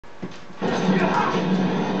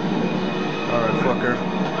Alright, fucker.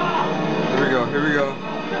 Here we go, here we go.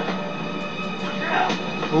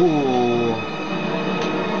 Ooh.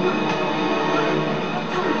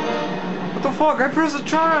 What the fuck? I pressed the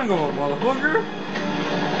triangle, motherfucker.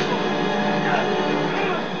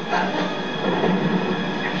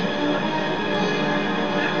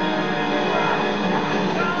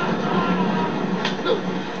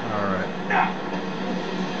 Alright.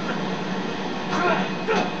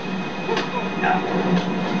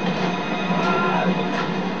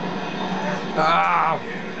 Ah,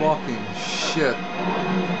 fucking shit.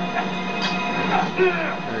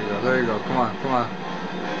 There you go, come on, come on.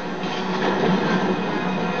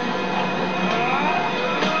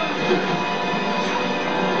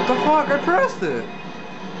 What the fuck? I pressed it.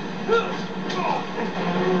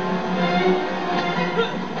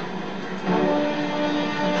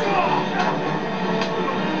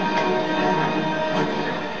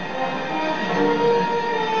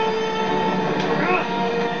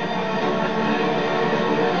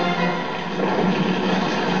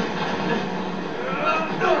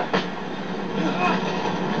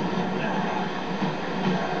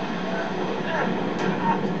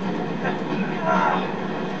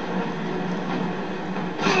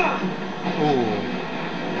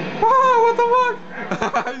 Oh, what the fuck?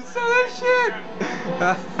 You saw that shit?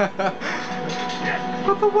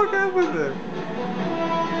 What the fuck happened there?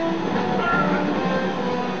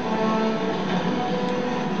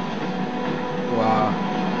 Wow.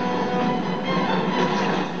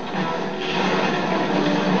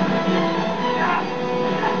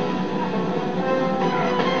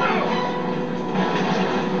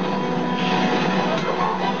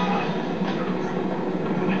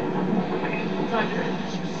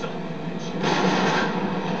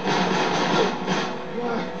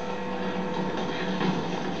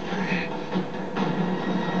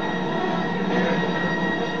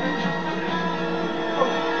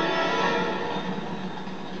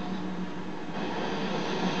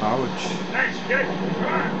 Ouch. Nice kid. Come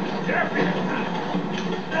on. Get up here.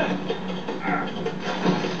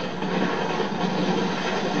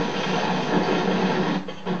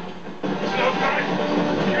 Slow guy.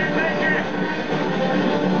 Can't make it.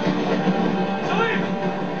 Salim!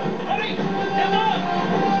 Buddy! Come on!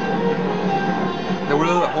 They were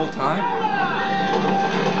there the whole time?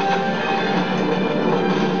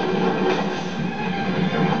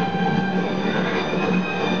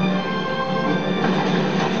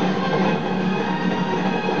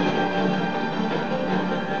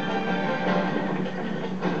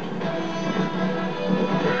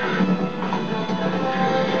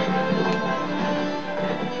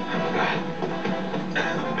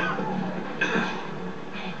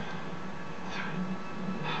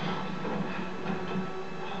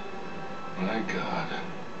 My God.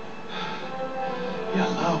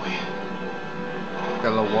 Yalawi.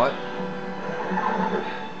 Hello, what?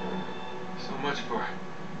 So much for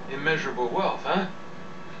immeasurable wealth, huh?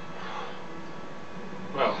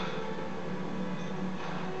 Well,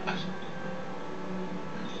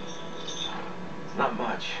 It's not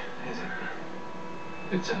much, is it?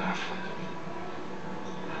 it's enough.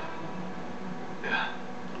 Yeah.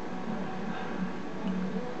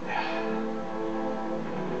 Yeah.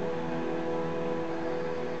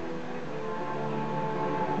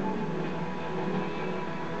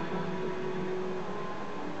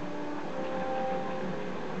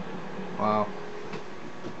 Wow.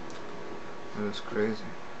 That is crazy.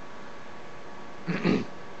 Hey,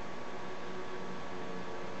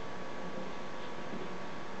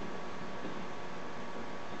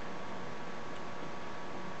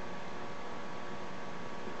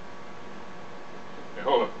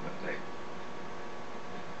 hold up a minute, Nate.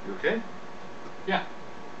 You okay? Yeah.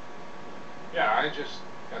 Yeah, I just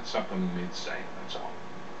got something I need to say, that's all.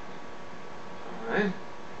 All right.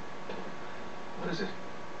 What is it?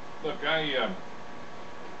 Look, I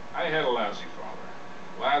had a lousy father.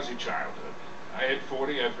 Lousy childhood. I hit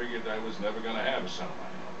 40, I figured I was never gonna have a son of my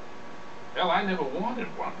own. Hell, I never wanted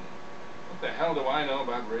one. What the hell do I know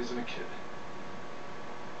about raising a kid?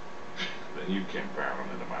 Then you came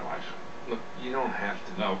barreling into my life. Look, you don't have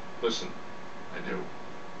to. No, listen, I do.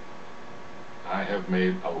 I have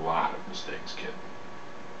made a lot of mistakes, kid.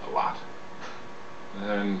 A lot.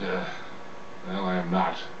 And, well, I am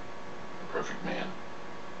not a perfect man.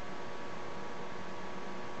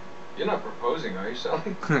 You're not proposing, are you, Sally?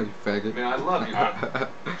 You I faggot. mean, I love you, but...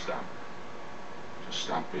 Stop. Just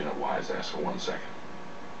stop being a wise ass for 1 second.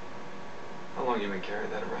 How long you been carrying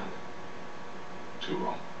that around? Too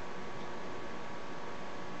long.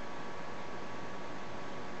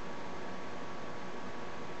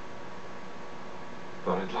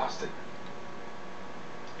 Thought I'd I'd lost it.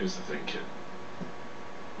 Here's the thing, kid.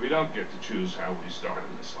 We don't get to choose how we start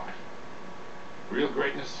in this life. Real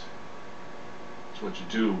greatness is what you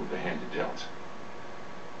do with the hand you're dealt.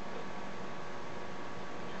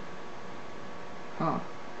 Huh.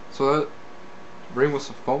 So that ring was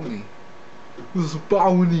a phony. It was a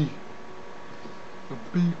bounty. A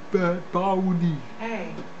big fat bounty.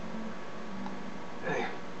 Hey. Hey.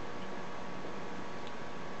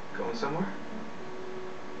 Going somewhere?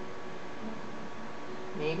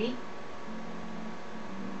 Maybe.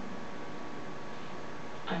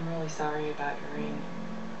 I'm really sorry about your ring.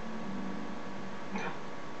 No.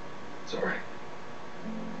 It's alright.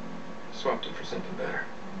 Swapped it for something better.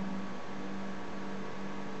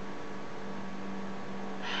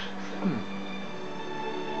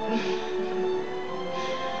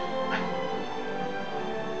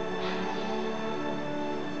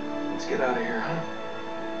 Let's get out of here, huh?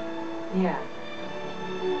 Yeah.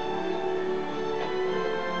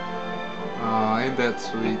 Ain't that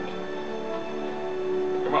sweet?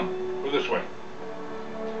 Come on, go this way.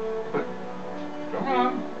 But Come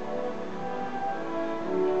on.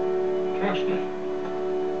 Trust me.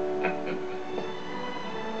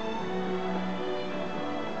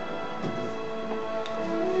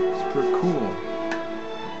 It's pretty cool.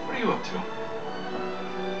 what are you up to?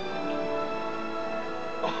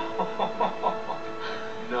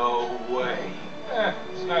 No way.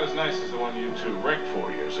 It's not as nice as the one you two wrecked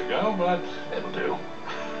 4 years ago, but it'll do.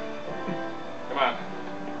 Come on.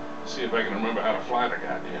 See if I can remember how to fly the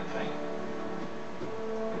goddamn thing.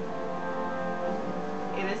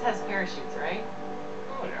 Hey, this has parachutes, right?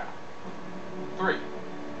 Oh, yeah. 3.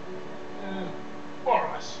 More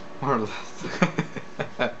or less. More or less.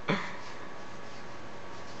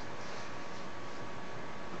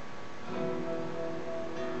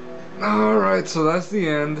 Alright, so that's the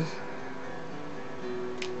end.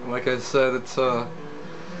 Like I said, it's I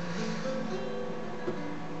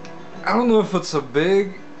don't know if it's a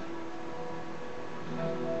big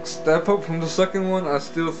step up from the second one. I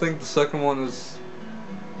still think the second one is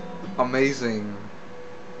amazing.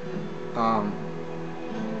 I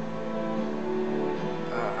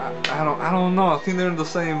don't know. I think they're in the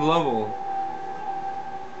same level.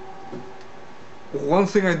 One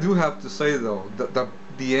thing I do have to say though,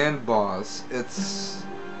 the end boss, it's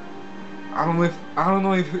I don't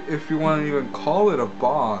know if you want to even call it a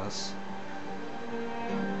boss.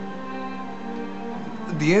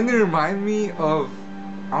 The ending remind me of,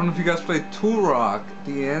 I don't know if you guys played Turok.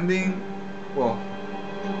 The ending, well,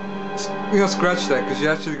 you know, scratch that, because you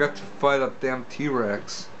actually got to fight a damn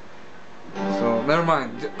T-Rex. So never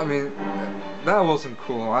mind. I mean, that wasn't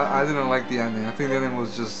cool. I didn't like the ending. I think the ending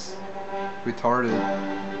was just retarded.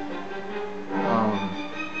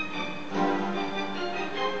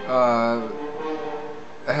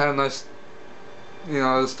 It had a nice, you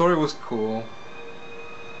know, the story was cool.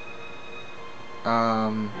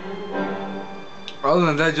 Other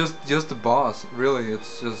than that, just the boss. Really,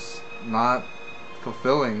 it's just not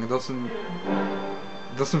fulfilling. It doesn't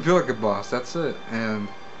feel like a boss. That's it.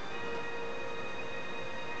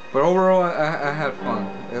 But overall, I had fun.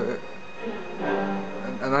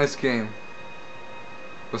 A nice game.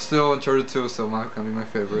 But still, Uncharted 2 is still not gonna be my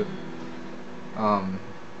favorite.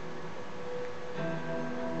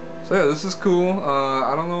 So yeah, this is cool.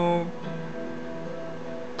 I don't know.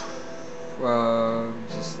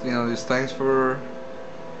 Just, you know, just thanks for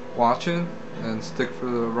watching, and stick for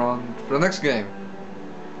the next game.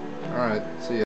 All right, see ya.